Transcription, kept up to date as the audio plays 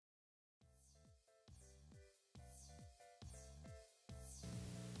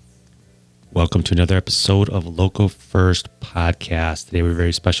Welcome to another episode of Local First Podcast. Today we have a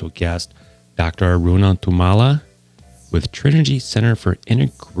very special guest, Dr. Aruna Tummala with Trinity Center for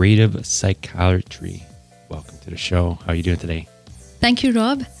Integrative Psychiatry. Welcome to the show. How are you doing today? Thank you,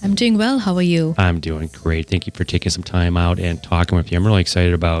 Rob. I'm doing well. How are you? I'm doing great. Thank you for taking some time out and talking with you. I'm really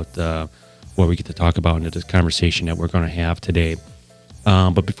excited about what we get to talk about in this conversation that we're going to have today.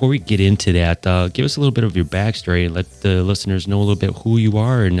 But before we get into that, give us a little bit of your backstory and let the listeners know a little bit who you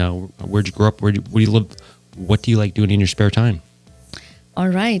are and where'd you grow up, where do you live, what do you like doing in your spare time? All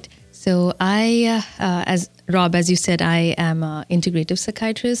right. So as you said, I am an integrative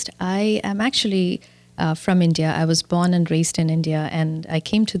psychiatrist. I am actually from India. I was born and raised in India, and I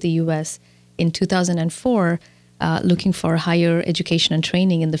came to the U.S. in 2004 looking for higher education and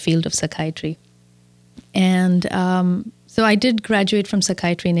training in the field of psychiatry. And so I did graduate from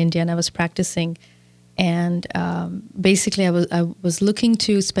psychiatry in India, and I was practicing. And basically, I was looking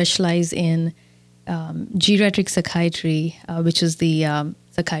to specialize in geriatric psychiatry, which is the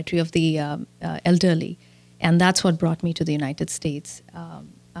psychiatry of the elderly. And that's what brought me to the United States.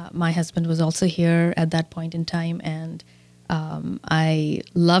 My husband was also here at that point in time, and I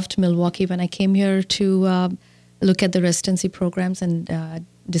loved Milwaukee when I came here to look at the residency programs, and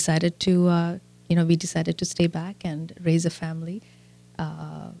decided to, we decided to stay back and raise a family.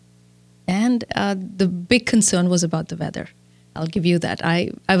 And the big concern was about the weather. I'll give you that.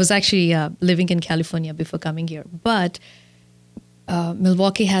 I was actually living in California before coming here, but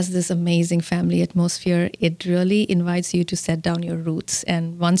Milwaukee has this amazing family atmosphere. It really invites you to set down your roots,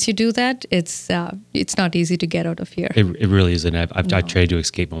 and once you do that, it's not easy to get out of here. It really isn't. I've tried to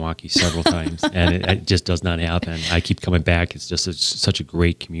escape Milwaukee several times, and it just does not happen. I keep coming back. It's just such a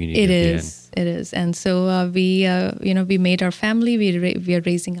great community. It is, and so we made our family. We are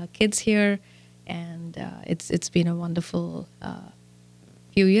raising our kids here, and it's been a wonderful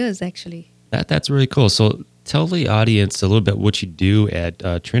few years actually. That's really cool. So tell the audience a little bit what you do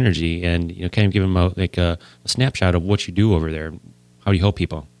at Trinity, and kind of give them a snapshot of what you do over there. How do you help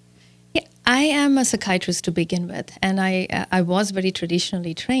people? Yeah, I am a psychiatrist to begin with, and I was very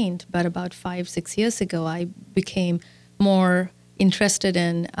traditionally trained. But about 5-6 years ago, I became more interested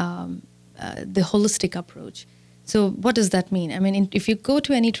in the holistic approach. So what does that mean? I mean, if you go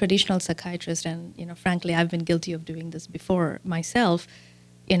to any traditional psychiatrist, and frankly, I've been guilty of doing this before myself.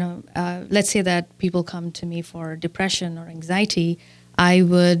 Let's say that people come to me for depression or anxiety, I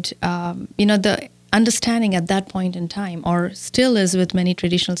would, the understanding at that point in time, or still is with many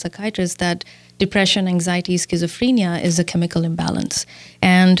traditional psychiatrists, that depression, anxiety, schizophrenia is a chemical imbalance.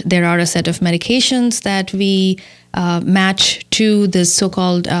 And there are a set of medications that we match to the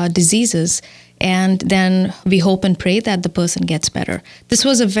so-called diseases, and then we hope and pray that the person gets better. This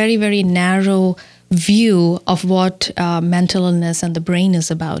was a very, very narrow view of what mental illness and the brain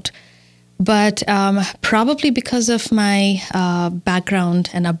is about. But probably because of my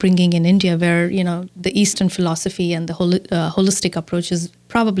background and upbringing in India, where the Eastern philosophy and the holistic approach is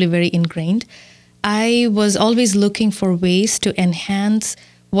probably very ingrained, I was always looking for ways to enhance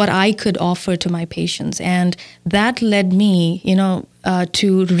what I could offer to my patients. And that led me,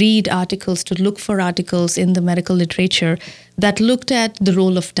 to read articles, to look for articles in the medical literature that looked at the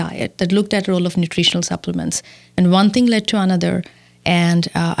role of diet, that looked at the role of nutritional supplements. And one thing led to another. And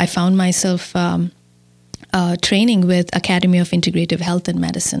I found myself training with Academy of Integrative Health and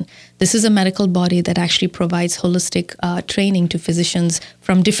Medicine. This is a medical body that actually provides holistic training to physicians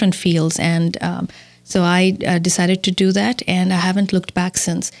from different fields. And so I decided to do that, and I haven't looked back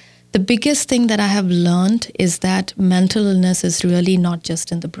since. The biggest thing that I have learned is that mental illness is really not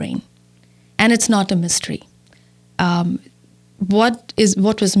just in the brain, and it's not a mystery. What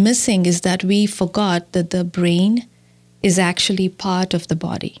was missing is that we forgot that the brain is actually part of the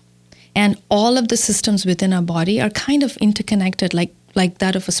body, and all of the systems within our body are kind of interconnected, like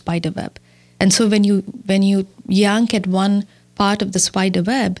that of a spider web. And so when you yank at one part of the spider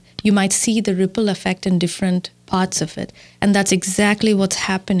web, you might see the ripple effect in different parts of it. And that's exactly what's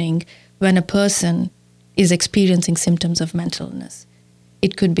happening when a person is experiencing symptoms of mental illness.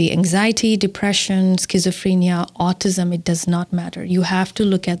 It could be anxiety, depression, schizophrenia, autism. It does not matter. You have to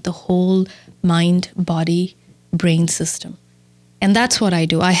look at the whole mind, body, brain system. And that's what I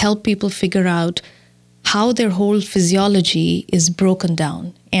do. I help people figure out how their whole physiology is broken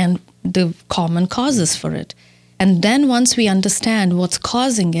down and the common causes for it. And then once we understand what's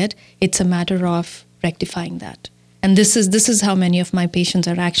causing it, it's a matter of rectifying that. And this is how many of my patients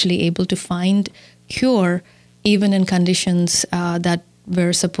are actually able to find cure, even in conditions that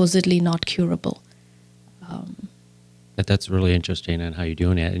were supposedly not curable. That's really interesting on how you're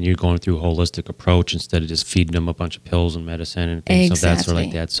doing it. And you're going through a holistic approach instead of just feeding them a bunch of pills and medicine and things.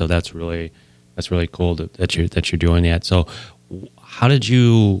 Exactly. So that's really That's really cool that you're doing that. So, how did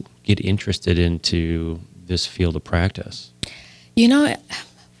you get interested into this field of practice? You know,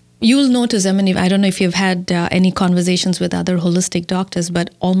 you'll notice, I mean, I don't know if you've had any conversations with other holistic doctors, but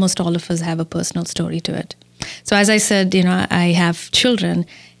almost all of us have a personal story to it. So as I said, you know, I have children,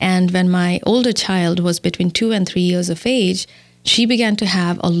 and when my older child was between 2 and 3 years of age, she began to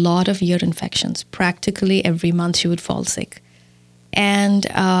have a lot of ear infections. Practically every month she would fall sick. And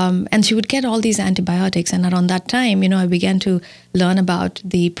she would get all these antibiotics. And around that time, you know, I began to learn about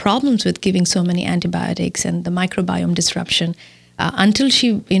the problems with giving so many antibiotics and the microbiome disruption. Until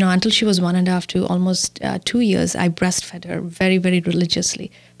she was 1.5 to almost 2 years, I breastfed her very, very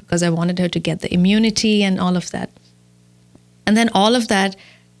religiously because I wanted her to get the immunity and all of that. And then all of that,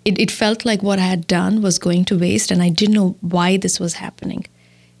 it felt like what I had done was going to waste, and I didn't know why this was happening.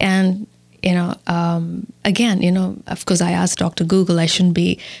 And you know, again, you know, of course, I asked Dr. Google. I shouldn't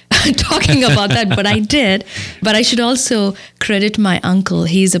be talking about that, but I did. But I should also credit my uncle.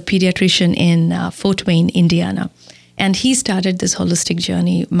 He's a pediatrician in Fort Wayne, Indiana. And he started this holistic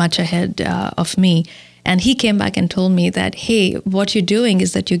journey much ahead of me. And he came back and told me that, hey, what you're doing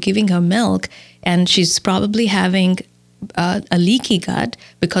is that you're giving her milk, and she's probably having a leaky gut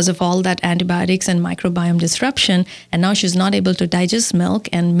because of all that antibiotics and microbiome disruption, and now she's not able to digest milk,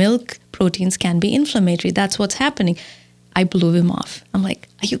 and milk proteins can be inflammatory. That's what's happening. I blew him off. I'm like,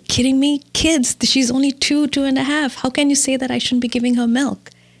 are you kidding me? Kids, she's only 2.5. How can you say that I shouldn't be giving her milk?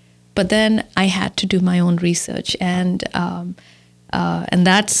 But then I had to do my own research, and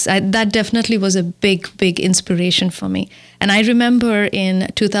that definitely was a big inspiration for me. And I remember in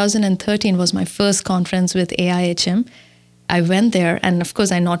 2013 was my first conference with AIHM. I went there, and of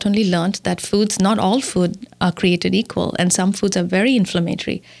course, I not only learned that not all food are created equal, and some foods are very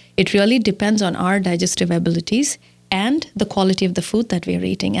inflammatory. It really depends on our digestive abilities and the quality of the food that we're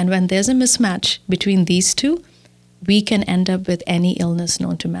eating. And when there's a mismatch between these two, we can end up with any illness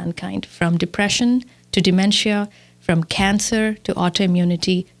known to mankind, from depression to dementia, from cancer to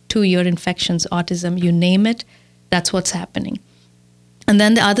autoimmunity to ear infections, autism, you name it, that's what's happening. And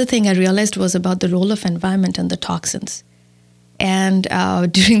then the other thing I realized was about the role of environment and the toxins. And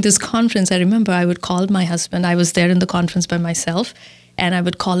during this conference, I remember I would call my husband. I was there in the conference by myself, and I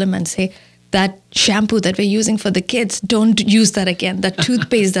would call him and say, that shampoo that we're using for the kids, don't use that again. That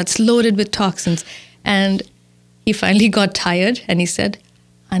toothpaste that's loaded with toxins. And he finally got tired, and he said,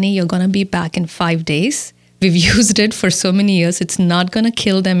 honey, you're going to be back in 5 days. We've used it for so many years. It's not going to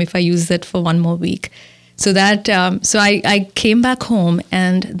kill them if I use it for 1 more week. So I came back home,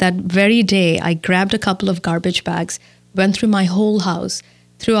 and that very day, I grabbed a couple of garbage bags, went through my whole house,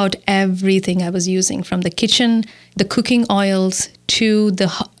 threw out everything I was using, from the kitchen, the cooking oils, to the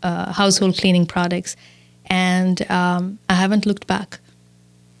household cleaning products. And I haven't looked back.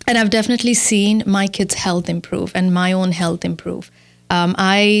 And I've definitely seen my kids' health improve and my own health improve.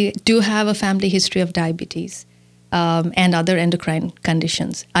 I do have a family history of diabetes and other endocrine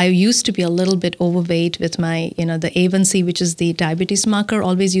conditions. I used to be a little bit overweight with my, the A1C, which is the diabetes marker,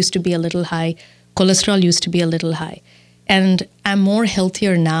 always used to be a little high. Cholesterol used to be a little high. And I'm more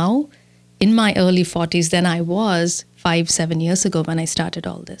healthier now in my early 40s than I was 5-7 years ago when I started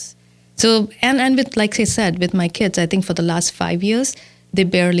all this. So, and with, like I said, with my kids, I think for the last 5 years, they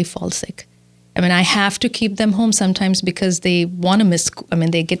barely fall sick. I mean, I have to keep them home sometimes because they want to miss school. I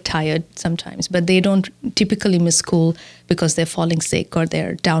mean, they get tired sometimes, but they don't typically miss school because they're falling sick or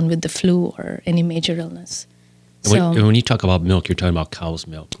they're down with the flu or any major illness. When you talk about milk, you're talking about cow's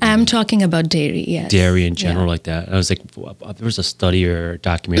milk. I'm talking about dairy, yes. Dairy in general, like that. I was like, there was a study or a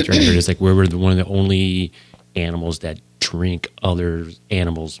documentary I heard. It's like, we're one of the only animals that drink other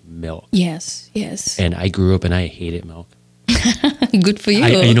animals' milk. Yes. And I grew up and I hated milk. Good for you.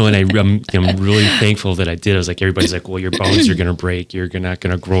 I'm really thankful that I did. I was like, everybody's like, well, your bones are going to break. You're not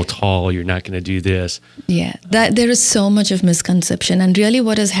going to grow tall. You're not going to do this. Yeah, there is so much of misconception. And really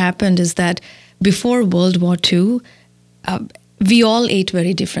what has happened is that before World War II, we all ate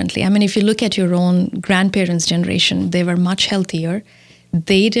very differently. I mean, if you look at your own grandparents' generation, they were much healthier.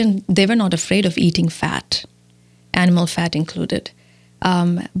 They were not afraid of eating fat, animal fat included.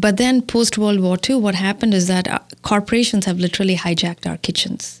 But then post-World War II, what happened is that corporations have literally hijacked our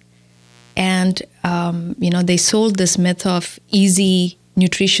kitchens. And, they sold this myth of easy,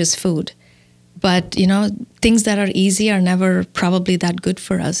 nutritious food. But, things that are easy are never probably that good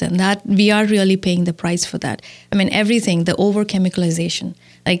for us. And that we are really paying the price for that. I mean, everything, the over-chemicalization.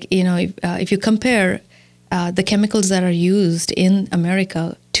 Like, if you compare the chemicals that are used in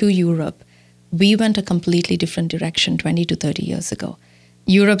America to Europe, we went a completely different direction 20 to 30 years ago.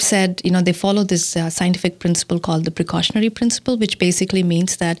 Europe said, they follow this scientific principle called the precautionary principle, which basically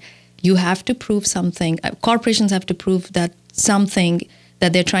means that You have to prove something. Corporations have to prove that something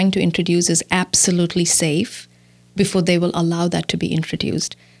that they're trying to introduce is absolutely safe before they will allow that to be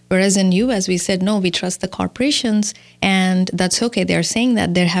introduced. Whereas in US, we said, no, we trust the corporations, and that's okay. They're saying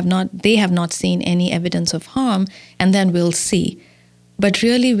that they have not seen any evidence of harm, and then we'll see. But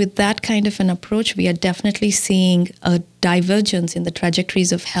really, with that kind of an approach, we are definitely seeing a divergence in the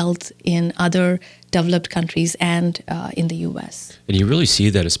trajectories of health in other developed countries and in the US. And you really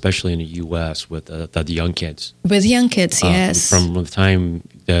see that, especially in the US, with the young kids. With young kids, yes. From the time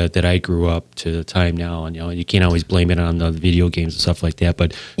that I grew up to the time now, and you can't always blame it on the video games and stuff like that.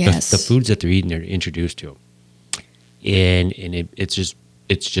 But yes. the foods that they're eating, they're introduced to, and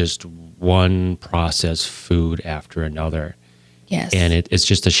it's just one processed food after another. Yes. And it's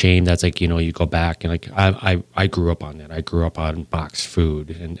just a shame that's like, you go back and like I grew up on that. I grew up on boxed food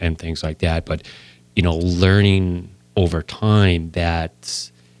and things like that. But, learning over time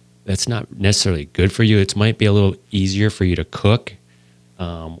that's not necessarily good for you. It might be a little easier for you to cook,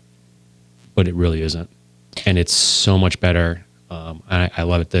 but it really isn't. And it's so much better. I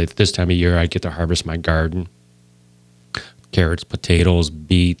love it. This time of year, I get to harvest my garden. Carrots, potatoes,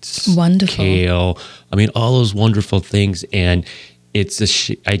 beets, wonderful. Kale. I mean, all those wonderful things. And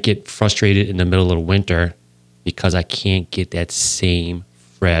I get frustrated in the middle of the winter because I can't get that same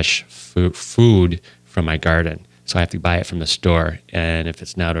fresh food from my garden. So I have to buy it from the store. And if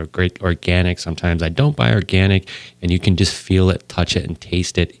it's not a great organic, sometimes I don't buy organic, and you can just feel it, touch it, and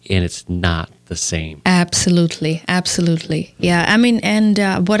taste it, and it's not the same. Absolutely. Absolutely. Yeah. I mean,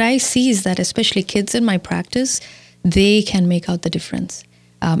 and what I see is that especially kids in my practice, they can make out the difference.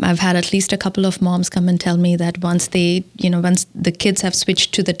 I've had at least a couple of moms come and tell me that once the kids have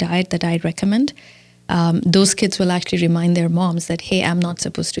switched to the diet that I recommend, those kids will actually remind their moms that, hey, I'm not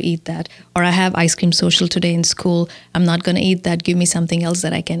supposed to eat that. Or I have ice cream social today in school. I'm not going to eat that. Give me something else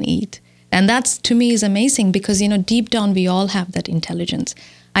that I can eat. And that's, to me, is amazing because, deep down, we all have that intelligence.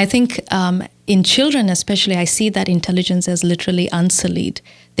 I think in children especially, I see that intelligence as literally unsullied.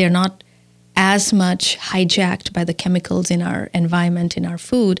 They're not as much hijacked by the chemicals in our environment, in our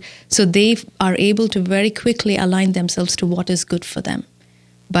food. So they are able to very quickly align themselves to what is good for them.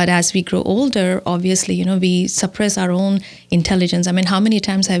 But as we grow older, obviously, we suppress our own intelligence. I mean, how many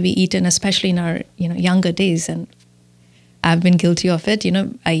times have we eaten, especially in our, younger days? And I've been guilty of it.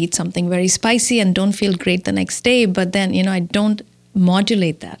 I eat something very spicy and don't feel great the next day. But then, I don't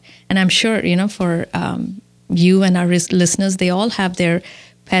modulate that. And I'm sure, for you and our listeners, they all have their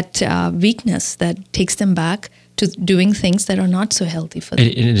pet weakness that takes them back to doing things that are not so healthy for them.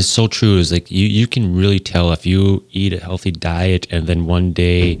 And it is so true. It's like you can really tell if you eat a healthy diet and then one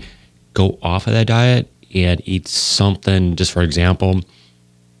day go off of that diet and eat something, just for example,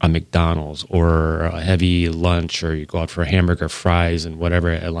 a McDonald's or a heavy lunch, or you go out for a hamburger, fries, and whatever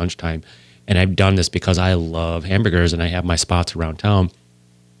at lunchtime. And I've done this because I love hamburgers and I have my spots around town.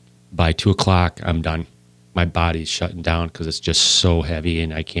 By 2:00, I'm done. My body's shutting down because it's just so heavy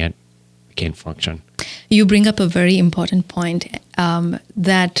and I can't function. You bring up a very important point and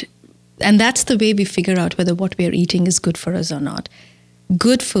that's the way we figure out whether what we are eating is good for us or not.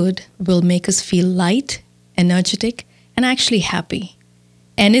 Good food will make us feel light, energetic, and actually happy.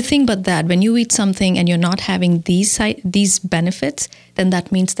 Anything but that, when you eat something and you're not having these benefits, then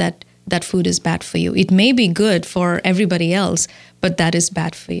that means that food is bad for you. It may be good for everybody else, but that is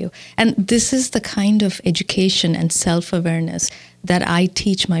bad for you. And this is the kind of education and self-awareness that I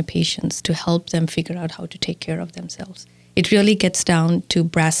teach my patients to help them figure out how to take care of themselves. It really gets down to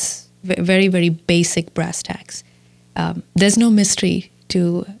very, very basic brass tacks. There's no mystery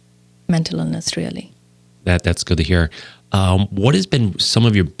to mental illness, really. That's good to hear. What has been some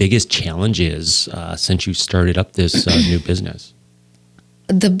of your biggest challenges since you started up this new business?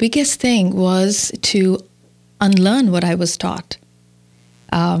 The biggest thing was to unlearn what I was taught.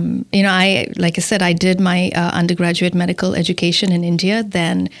 Like I said, I did my undergraduate medical education in India,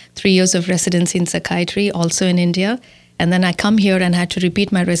 then 3 years of residency in psychiatry, also in India. And then I come here and had to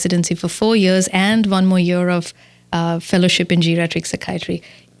repeat my residency for 4 years and 1 more year of fellowship in geriatric psychiatry.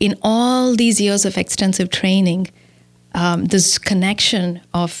 In all these years of extensive training, this connection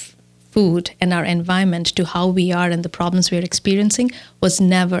of food and our environment to how we are and the problems we're experiencing was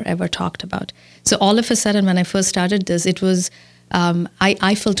never, ever talked about. So all of a sudden, when I first started this, it was,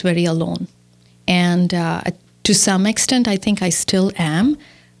 I felt very alone. And to some extent, I think I still am,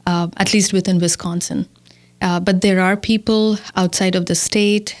 at least within Wisconsin. But there are people outside of the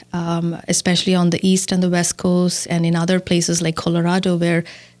state, especially on the East and the West Coast and in other places like Colorado, where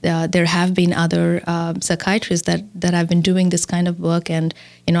there have been other psychiatrists that have been doing this kind of work. And,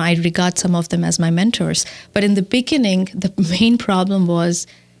 I regard some of them as my mentors. But in the beginning, the main problem was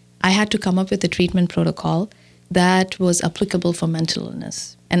I had to come up with a treatment protocol that was applicable for mental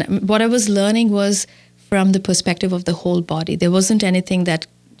illness. And what I was learning was from the perspective of the whole body. There wasn't anything that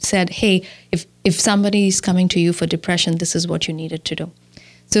said, hey, if somebody is coming to you for depression, this is what you needed to do.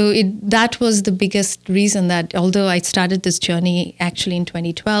 So that was the biggest reason that although I started this journey actually in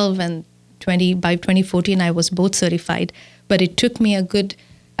 2012 and by 2014, I was both certified, but it took me a good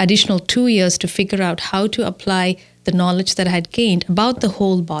additional 2 years to figure out how to apply the knowledge that I had gained about the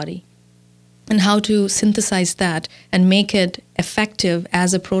whole body and how to synthesize that and make it effective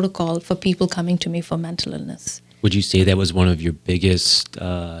as a protocol for people coming to me for mental illness. Would you say that was one of your biggest,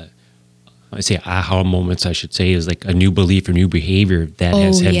 aha moments, I should say, is like a new belief or new behavior that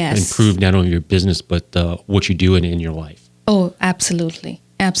has improved not only your business, but what you do in your life? Oh, absolutely.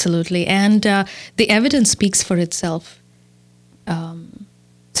 Absolutely. And the evidence speaks for itself.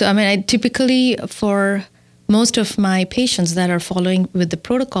 So, I typically, for most of my patients that are following with the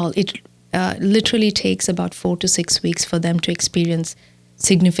protocol, it literally takes about 4 to 6 weeks for them to experience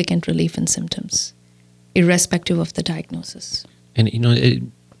significant relief in symptoms, irrespective of the diagnosis.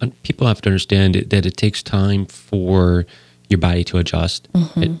 And, people have to understand that it takes time for your body to adjust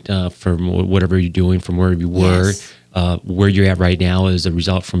from whatever you're doing, from wherever you were. Yes. Where you're at right now is a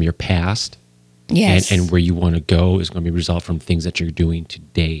result from your past. Yes. And where you want to go is going to be a result from things that you're doing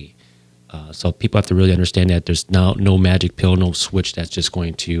today. So people have to really understand that there's no magic pill, no switch that's just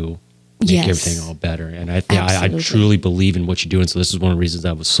going to make everything all better. And I truly believe in what you're doing. So this is one of the reasons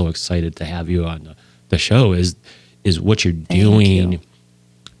I was so excited to have you on the show is what you're doing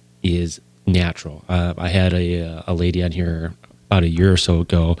is natural. I had a lady on here about a year or so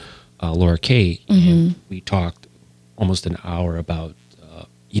ago, Laura Kay, and we talked almost an hour about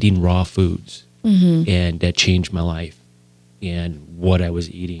eating raw foods. And that changed my life and what I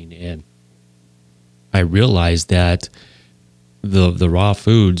was eating. And I realized that the raw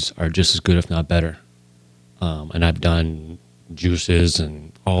foods are just as good, if not better. And I've done juices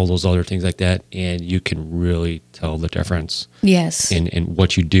and all those other things like that, and you can really tell the difference. Yes. In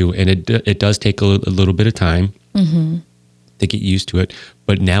what you do. And it does take a little bit of time to get used to it.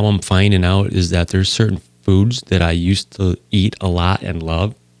 But now I'm finding out is that there's certain foods that I used to eat a lot and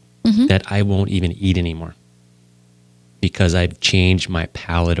love that I won't even eat anymore because I've changed my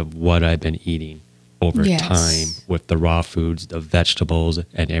palate of what I've been eating over time with the raw foods, the vegetables,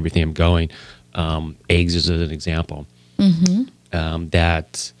 and everything I'm going. Eggs is an example.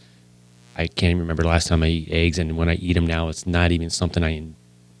 That I can't even remember the last time I eat eggs, and when I eat them now, it's not even something I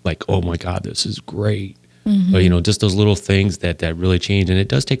like, oh my God, this is great. But, just those little things that really change. And it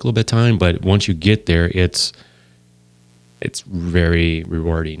does take a little bit of time, but once you get there, it's very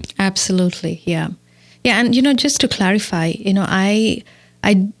rewarding. Absolutely, yeah. Yeah, and, just to clarify,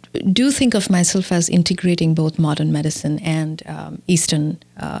 I do think of myself as integrating both modern medicine and Eastern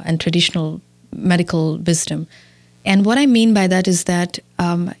and traditional medical wisdom. And what I mean by that is that,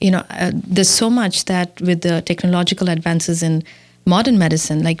 there's so much that with the technological advances in modern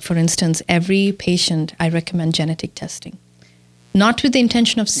medicine, like for instance, every patient, I recommend genetic testing. Not with the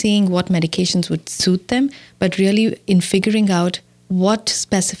intention of seeing what medications would suit them, but really in figuring out what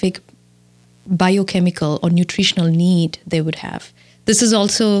specific biochemical or nutritional need they would have. This is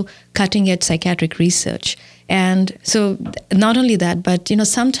also cutting edge psychiatric research. And so not only that, but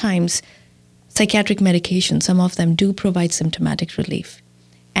sometimes psychiatric medications, some of them do provide symptomatic relief.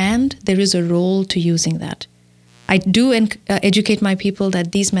 And there is a role to using that. I do educate my people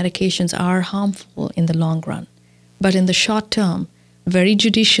that these medications are harmful in the long run. But in the short term, very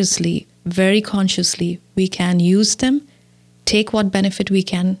judiciously, very consciously, we can use them, take what benefit we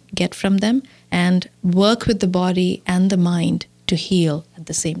can get from them, and work with the body and the mind to heal at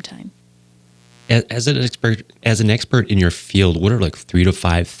the same time. As an expert in your field, what are like 3 to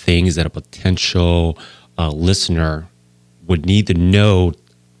 5 things that a potential listener would need to know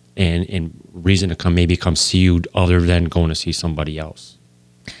and reason to come see you other than going to see somebody else?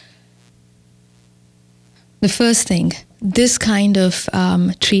 The first thing, this kind of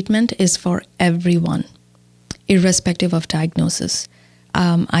treatment is for everyone, irrespective of diagnosis.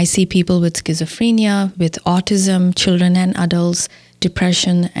 I see people with schizophrenia, with autism, children and adults,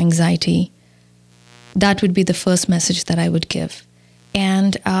 depression, anxiety. That would be the first message that I would give.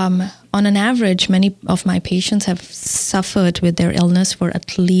 And on an average, many of my patients have suffered with their illness for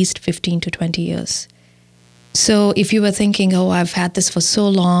at least 15 to 20 years. So if you were thinking, oh, I've had this for so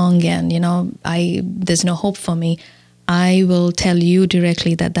long and, there's no hope for me, I will tell you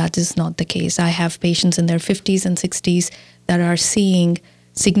directly that is not the case. I have patients in their 50s and 60s that are seeing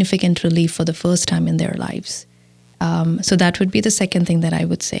significant relief for the first time in their lives. So that would be the second thing that I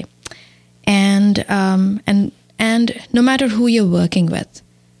would say. And no matter who you're working with,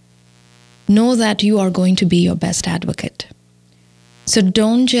 know that you are going to be your best advocate. So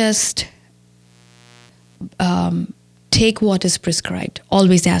don't just take what is prescribed.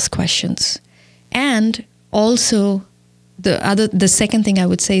 Always ask questions. And also, the second thing I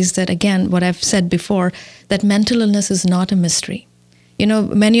would say is that, again, what I've said before, that mental illness is not a mystery. You know,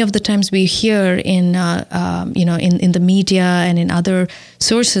 many of the times we hear in the media and in other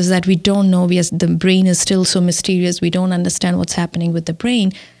sources that we don't know, the brain is still so mysterious, we don't understand what's happening with the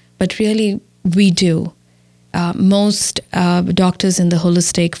brain, but really we do. Most doctors in the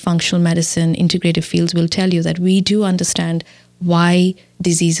holistic, functional medicine, integrative fields will tell you that we do understand why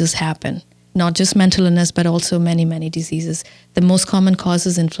diseases happen. Not just mental illness, but also many, many diseases. The most common cause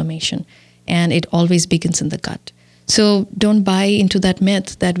is inflammation, and it always begins in the gut. So don't buy into that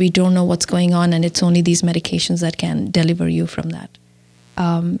myth that we don't know what's going on and it's only these medications that can deliver you from that.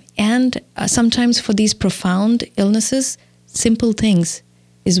 And sometimes for these profound illnesses, simple things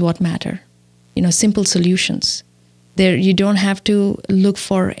is what matter. You know, simple solutions. You don't have to look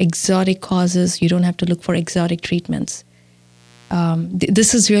for exotic causes. You don't have to look for exotic treatments.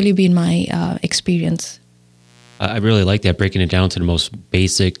 This has really been my experience. I really like that, breaking it down to the most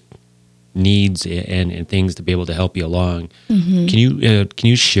basic needs and things to be able to help you along. Mm-hmm. Can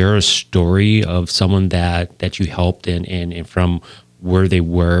you share a story of someone that you helped and from where they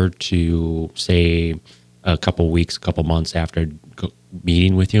were to, say, a couple weeks, a couple months after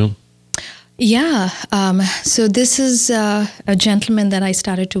meeting with you? Yeah. So this is a gentleman that I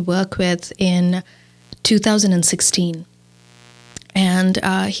started to work with in 2016. And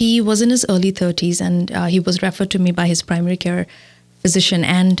he was in his early 30s, and he was referred to me by his primary care physician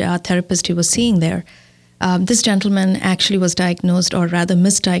and therapist he was seeing there. This gentleman actually was diagnosed, or rather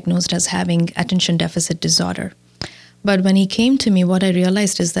misdiagnosed, as having attention deficit disorder. But when he came to me, what I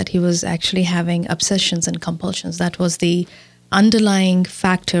realized is that he was actually having obsessions and compulsions. That was the underlying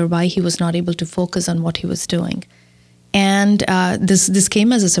factor why he was not able to focus on what he was doing. And this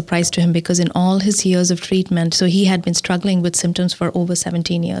came as a surprise to him because in all his years of treatment, so he had been struggling with symptoms for over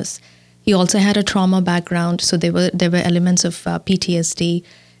 17 years. He also had a trauma background, so there were elements of PTSD,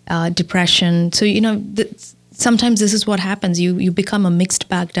 depression. So, you know, sometimes this is what happens. You become a mixed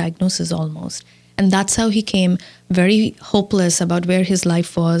bag diagnosis almost. And that's how he came very hopeless about where his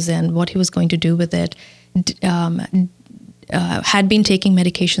life was and what he was going to do with it. Had been taking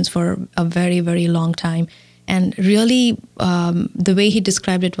medications for a very, very long time. And really, the way he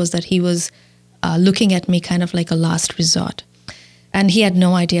described it was that he was looking at me kind of like a last resort. And he had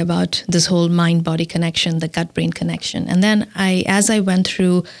no idea about this whole mind-body connection, the gut-brain connection. And then as I went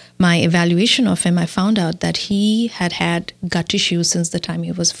through my evaluation of him, I found out that he had gut issues since the time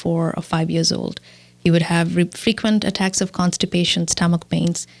he was 4 or 5 years old. He would have frequent attacks of constipation, stomach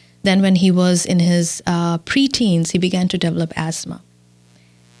pains. Then when he was in his preteens, he began to develop asthma.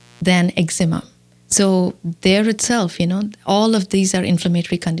 Then eczema. So there itself, you know, all of these are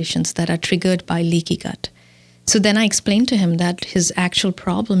inflammatory conditions that are triggered by leaky gut. So then I explained to him that his actual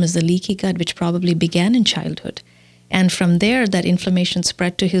problem is the leaky gut, which probably began in childhood. And from there, that inflammation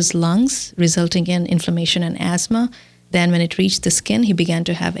spread to his lungs, resulting in inflammation and asthma. Then when it reached the skin, he began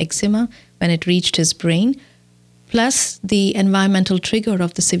to have eczema. When it reached his brain, plus the environmental trigger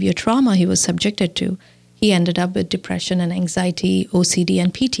of the severe trauma he was subjected to, he ended up with depression and anxiety, OCD,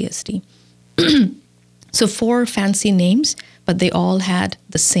 and PTSD. So 4 fancy names, but they all had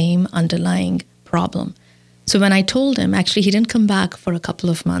the same underlying problem. So when I told him, actually, he didn't come back for a couple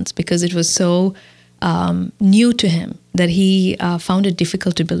of months because it was so new to him that he found it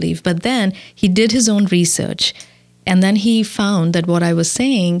difficult to believe. But then he did his own research, and then he found that what I was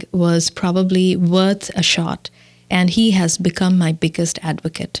saying was probably worth a shot, and he has become my biggest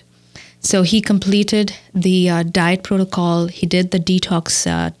advocate. So he completed the diet protocol. He did the detox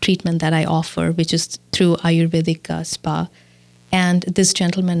treatment that I offer, which is through Ayurvedic spa. And this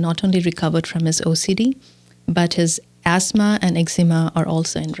gentleman not only recovered from his OCD, but his asthma and eczema are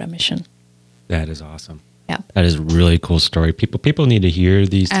also in remission. That is awesome. Yeah, that is a really cool story. People need to hear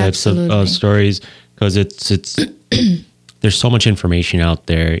these types of stories because it's there's so much information out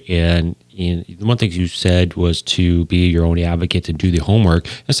there. And one thing you said was to be your own advocate, to do the homework.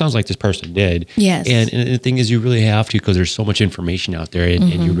 It sounds like this person did. Yes. And the thing is, you really have to, because there's so much information out there, and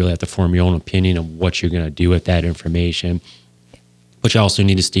you really have to form your own opinion of what you're going to do with that information. But you also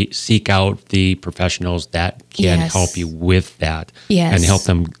need to seek out the professionals that can help you with that and help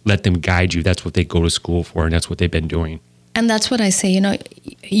them, let them guide you. That's what they go to school for, and that's what they've been doing. And that's what I say,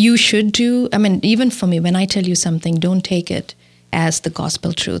 you should do. I mean, even for me, when I tell you something, don't take it as the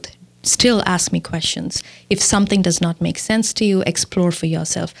gospel truth. Still ask me questions. If something does not make sense to you, explore for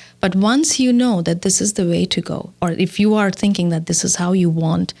yourself. But once you know that this is the way to go, or if you are thinking that this is how you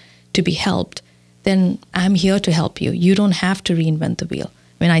want to be helped, then I'm here to help you. You don't have to reinvent the wheel.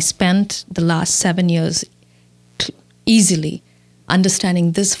 I mean, I spent the last 7 years easily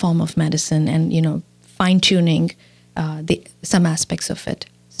understanding this form of medicine and, fine-tuning some aspects of it.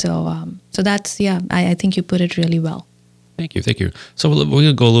 So that's, I think you put it really well. Thank you. So we're going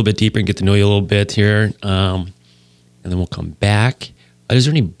to go a little bit deeper and get to know you a little bit here, and then we'll come back. Is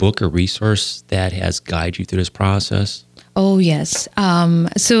there any book or resource that has guided you through this process? Oh, yes.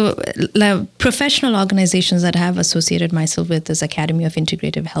 Professional organizations that I have associated myself with is Academy of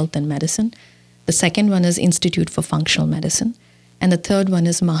Integrative Health and Medicine. The second one is Institute for Functional Medicine. And the third one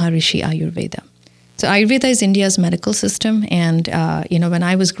is Maharishi Ayurveda. So Ayurveda is India's medical system. And, when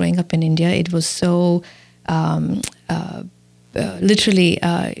I was growing up in India, it was so literally,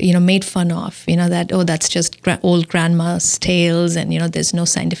 made fun of, that's just old grandma's tales and, there's no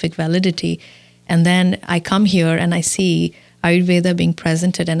scientific validity. And then I come here and I see Ayurveda being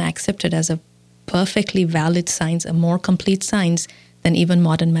presented and accepted as a perfectly valid science, a more complete science than even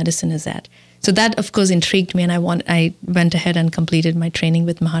modern medicine is at. So that, of course, intrigued me, and I went ahead and completed my training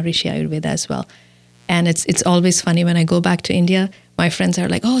with Maharishi Ayurveda as well. And it's always funny when I go back to India, my friends are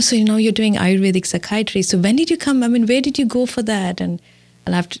like, oh, so you're doing Ayurvedic psychiatry. So when did you come? I mean, where did you go for that? And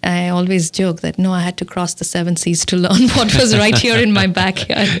I always joke that, no, I had to cross the 7 seas to learn what was right here in my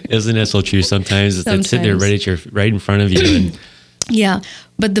backyard. Isn't that so true? Sometimes it's sitting there right in front of you. And yeah,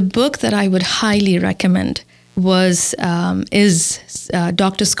 but the book that I would highly recommend is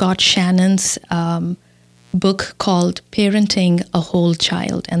Dr. Scott Shannon's book called Parenting a Whole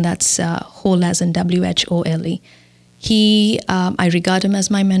Child, and that's whole as in WHOLE. I regard him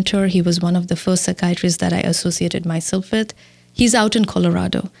as my mentor. He was one of the first psychiatrists that I associated myself with. He's out in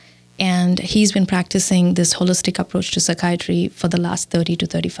Colorado, and he's been practicing this holistic approach to psychiatry for the last 30 to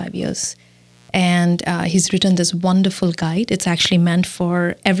 35 years. And he's written this wonderful guide. It's actually meant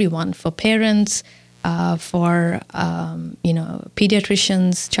for everyone, for parents, for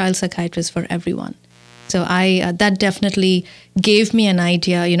pediatricians, child psychiatrists, for everyone. So that definitely gave me an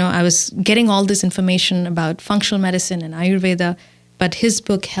idea. I was getting all this information about functional medicine and Ayurveda, but his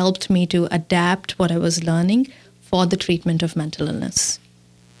book helped me to adapt what I was learning for the treatment of mental illness.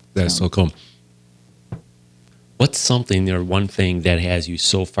 That's so cool. What's something or one thing that has you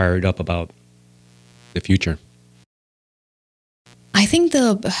so fired up about the future? I think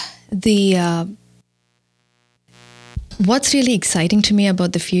what's really exciting to me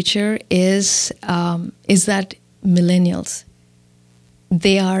about the future is that millennials,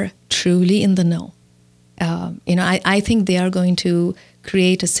 they are truly in the know. I think they are going to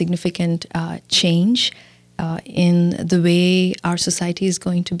create a significant change in the way our society is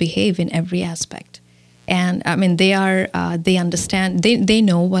going to behave in every aspect. And I mean, they understand, they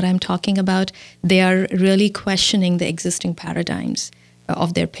know what I'm talking about. They are really questioning the existing paradigms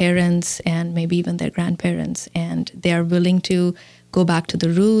of their parents and maybe even their grandparents. And they are willing to go back to the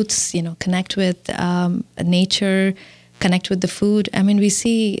roots, connect with nature, connect with the food. I mean, we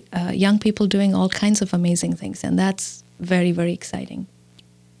see young people doing all kinds of amazing things, and that's very, very exciting.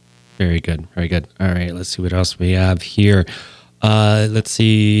 Very good. Very good. All right. Let's see what else we have here. Let's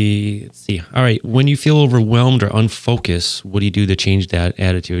see. All right. When you feel overwhelmed or unfocused, what do you do to change that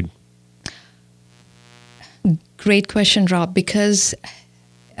attitude? Great question, Rob, because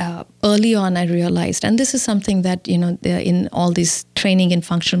early on I realized, and this is something that, in all this training in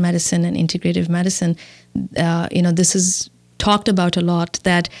functional medicine and integrative medicine, this is talked about a lot,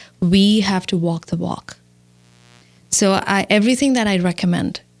 that we have to walk the walk. So everything that I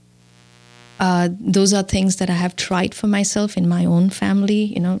recommend, those are things that I have tried for myself in my own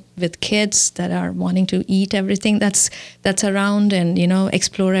family, with kids that are wanting to eat everything that's around and,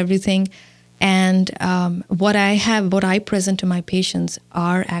 explore everything. And what I present to my patients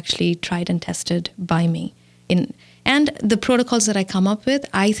are actually tried and tested by me. And the protocols that I come up with,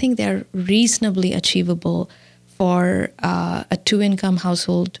 I think they're reasonably achievable for a 2-income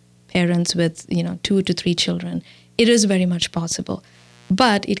household, parents with 2 to 3 children. It is very much possible,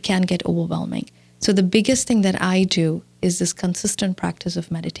 but it can get overwhelming. So the biggest thing that I do is this consistent practice of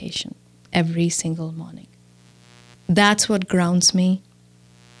meditation every single morning. That's what grounds me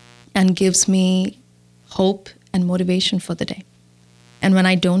and gives me hope and motivation for the day. And when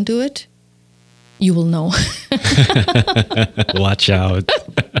I don't do it, you will know. Watch out.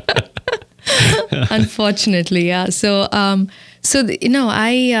 Unfortunately, yeah. So, I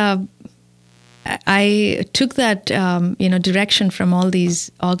took that, direction from all these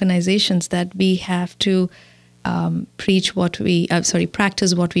organizations that we have to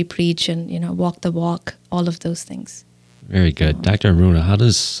practice what we preach and, walk the walk, all of those things. Very good. Dr. Aruna, how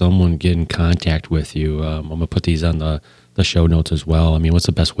does someone get in contact with you? I'm going to put these on the the show notes as well. I mean, what's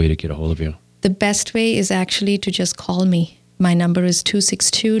the best way to get a hold of you? The best way is actually to just call me. My number is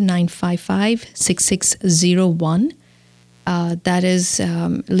 262-955-6601. That is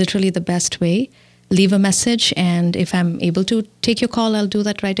literally the best way. Leave a message, and if I'm able to take your call, I'll do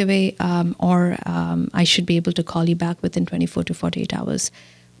that right away, or I should be able to call you back within 24 to 48 hours.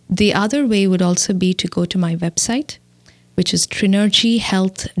 The other way would also be to go to my website, which is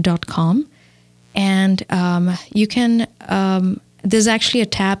trinergyhealth.com, and you can, there's actually a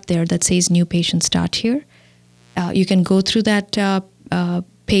tab there that says New Patient Start Here. You can go through that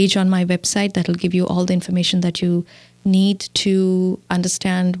page on my website that'll give you all the information that you need to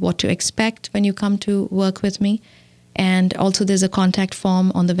understand what to expect when you come to work with me. And also there's a contact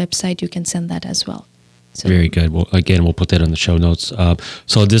form on the website. You can send that as well. So, very good. Well, again, we'll put that on the show notes.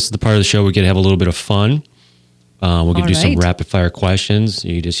 So this is the part of the show we're going to have a little bit of fun. We're going to do some rapid fire questions.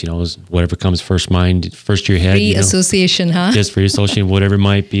 You just, whatever comes first to your head. Free association, huh? Just free association, whatever it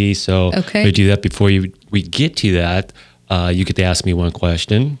might be. So we do that before we get to that. You get to ask me one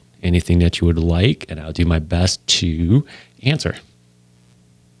question, anything that you would like, and I'll do my best to answer.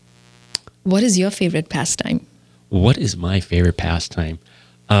 What is your favorite pastime? What is my favorite pastime?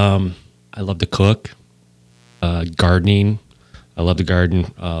 I love to cook, gardening. I love to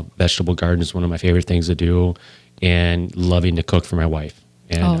garden. Vegetable garden is one of my favorite things to do, and loving to cook for my wife.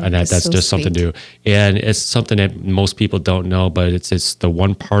 And that's so just something to do. And it's something that most people don't know, but it's the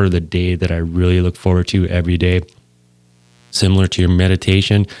one part of the day that I really look forward to every day. Similar to your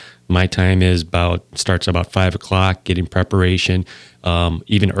meditation, my time starts about 5 o'clock, getting preparation.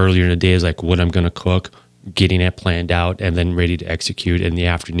 Even earlier in the day is like what I'm going to cook, getting it planned out, and then ready to execute in the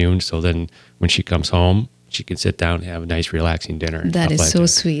afternoon. So then when she comes home, she can sit down and have a nice, relaxing dinner. That is so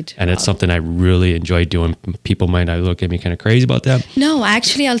sweet. And it's something I really enjoy doing. People might not look at me kind of crazy about that. No,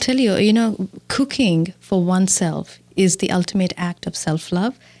 actually, I'll tell you, cooking for oneself is the ultimate act of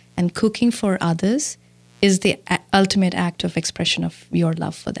self-love, and cooking for others is the ultimate act of expression of your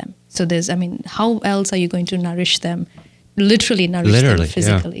love for them. So how else are you going to nourish them? Literally them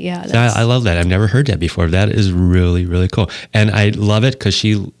physically. Yeah, I love that. I've never heard that before. That is really, really cool. And I love it because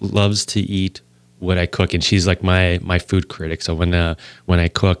she loves to eat what I cook, and she's like my food critic. So when I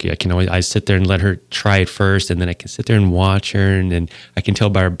cook, I sit there and let her try it first, and then I can sit there and watch her, and then I can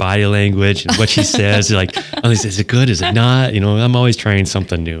tell by her body language and what she says. Like, is it good? Is it not? I'm always trying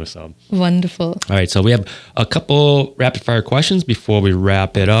something new. So wonderful. All right, so we have a couple rapid fire questions before we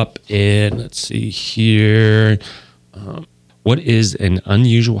wrap it up. And let's see here. What is an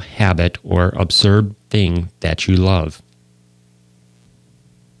unusual habit or absurd thing that you love?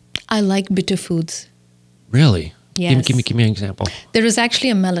 I like bitter foods. Really? Yes. Give me an example. There is actually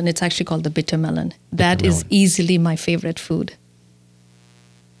a melon. It's actually called the bitter melon. That is easily my favorite food.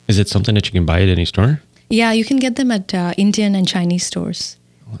 Is it something that you can buy at any store? Yeah, you can get them at Indian and Chinese stores.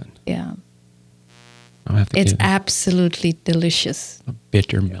 Yeah. It's absolutely delicious. A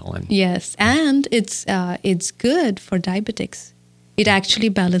bitter melon. Yes, and it's good for diabetics. It actually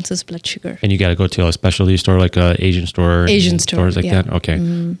balances blood sugar. And you got to go to a specialty store, like a Asian store. Stores like that. Okay,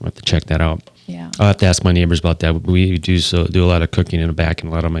 I'll have to check that out. Yeah, I'll have to ask my neighbors about that. We do a lot of cooking in the back,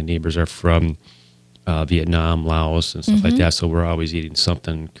 and a lot of my neighbors are from Vietnam, Laos, and stuff like that. So we're always eating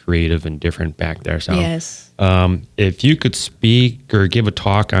something creative and different back there. So yes, if you could speak or give a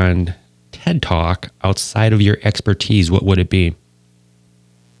talk on TED Talk outside of your expertise, what would it be?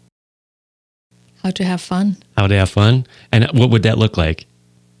 How to have fun. How to have fun? And what would that look like?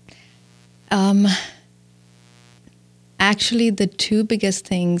 Actually, the two biggest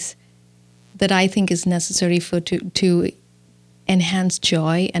things that I think is necessary to enhance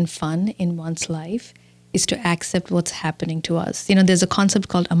joy and fun in one's life is to accept what's happening to us. There's a concept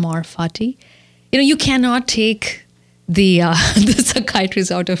called amor fati. You cannot take the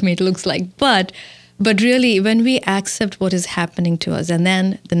psychiatrist out of me, it looks like. But really, when we accept what is happening to us, and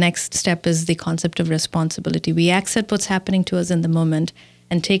then the next step is the concept of responsibility. We accept what's happening to us in the moment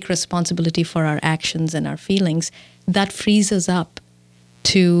and take responsibility for our actions and our feelings. That frees us up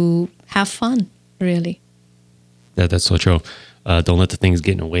to have fun, really. That's so true. Don't let the things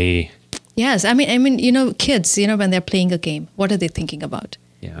get in the way. Yes. I mean, kids, when they're playing a game, what are they thinking about?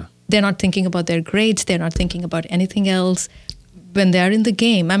 Yeah. They're not thinking about their grades. They're not thinking about anything else. When they're in the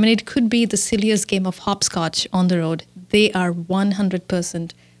game, it could be the silliest game of hopscotch on the road. They are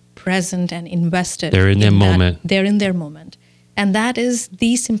 100% present and invested. They're in their moment. They're in their moment. And that is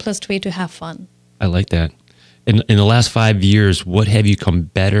the simplest way to have fun. I like that. In the last 5 years, what have you come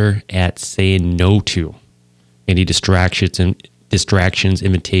better at saying no to? Any distractions,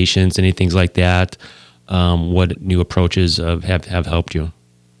 invitations, any things like that? What new approaches have helped you?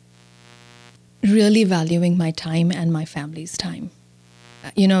 really valuing my time and my family's time.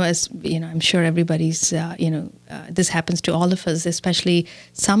 As you know, I'm sure everybody's, this happens to all of us, especially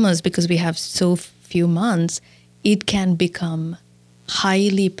summers, because we have so few months. It can become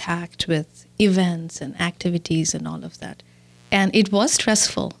highly packed with events and activities and all of that. And it was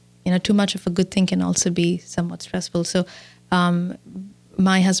stressful. Too much of a good thing can also be somewhat stressful. So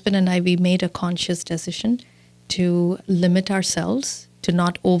my husband and I, we made a conscious decision to limit ourselves, to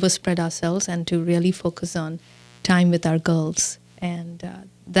not overspread ourselves, and to really focus on time with our girls. And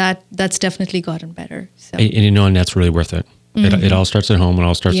that's definitely gotten better. So. And that's really worth it. Mm-hmm. It all starts at home. It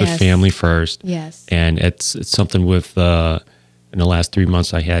all starts with family first. Yes. And it's something with, in the last 3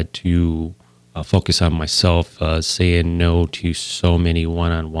 months, I had to focus on myself, saying no to so many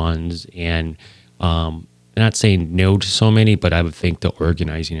one-on-ones, and not saying no to so many, but I would think the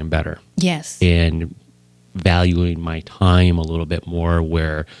organizing them better. Yes. And valuing my time a little bit more,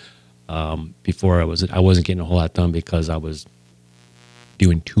 where before I wasn't getting a whole lot done because I was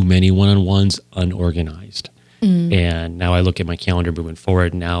doing too many one-on-ones unorganized. And now I look at my calendar moving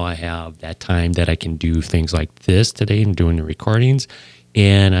forward. Now I have that time that I can do things like this today and doing the recordings.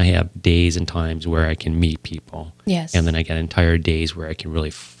 And I have days and times where I can meet people. Yes. And then I got entire days where I can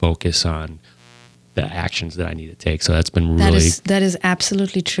really focus on the actions that I need to take. So that's been really... That is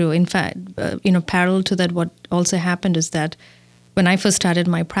absolutely true. In fact, parallel to that, what also happened is that when I first started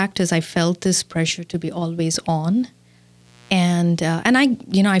my practice, I felt this pressure to be always on. And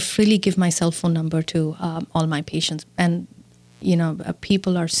I freely give my cell phone number to all my patients. And,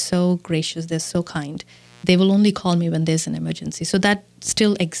 people are so gracious. They're so kind. They will only call me when there's an emergency. So that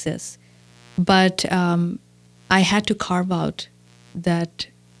still exists. But I had to carve out that,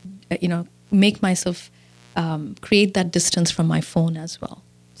 make myself create that distance from my phone as well.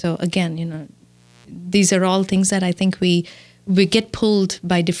 So again, these are all things that I think we get pulled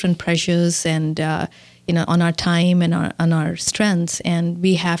by different pressures and, on our time and on our strengths. And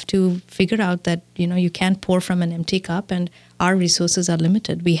we have to figure out that, you can't pour from an empty cup, and our resources are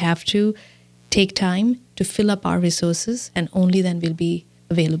limited. We have to take time to fill up our resources, and only then we'll be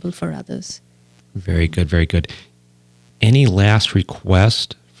available for others. Very good, very good. Any last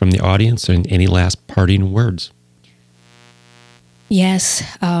request from the audience, and any last parting words? Yes.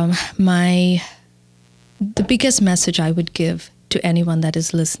 The biggest message I would give to anyone that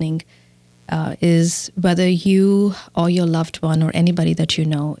is listening is whether you or your loved one or anybody that you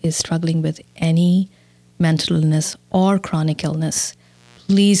know is struggling with any mental illness or chronic illness,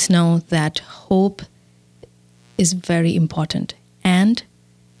 please know that hope is very important, and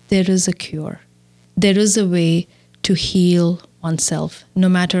there is a cure. There is a way to heal oneself, no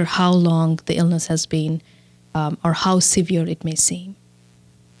matter how long the illness has been or how severe it may seem.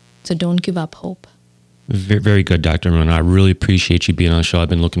 So don't give up hope. Very, very good, Dr. Aruna. I really appreciate you being on the show. I've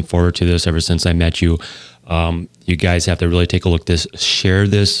been looking forward to this ever since I met you. You guys have to really take a look at this. Share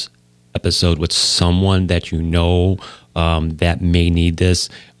this episode with someone that you know that may need this.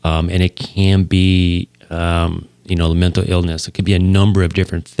 And it can be, the mental illness. It could be a number of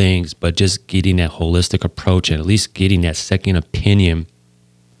different things, but just getting that holistic approach and at least getting that second opinion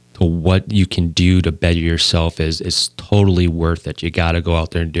to what you can do to better yourself is totally worth it. You got to go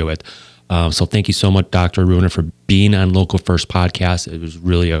out there and do it. So thank you so much, Dr. Aruna, for being on Local First Podcast. It was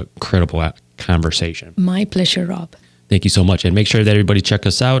really a credible conversation. My pleasure, Rob. Thank you so much. And make sure that everybody check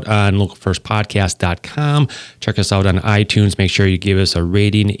us out on localfirstpodcast.com. Check us out on iTunes. Make sure you give us a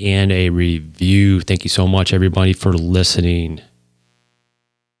rating and a review. Thank you so much, everybody, for listening.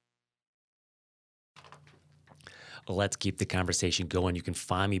 Let's keep the conversation going. You can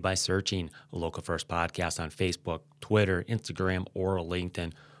find me by searching Local First Podcast on Facebook, Twitter, Instagram, or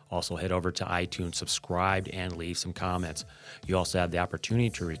LinkedIn. Also, head over to iTunes, subscribe, and leave some comments. You also have the opportunity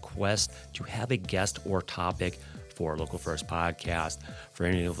to request to have a guest or topic for Local First Podcast. For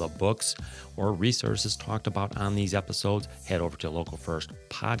any of the books or resources talked about on these episodes, head over to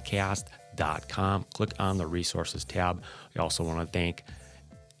localfirstpodcast.com. Click on the Resources tab. We also want to thank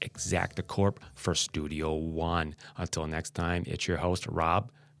Exacta Corp for Studio One. Until next time, it's your host,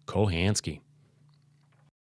 Rob Kohansky.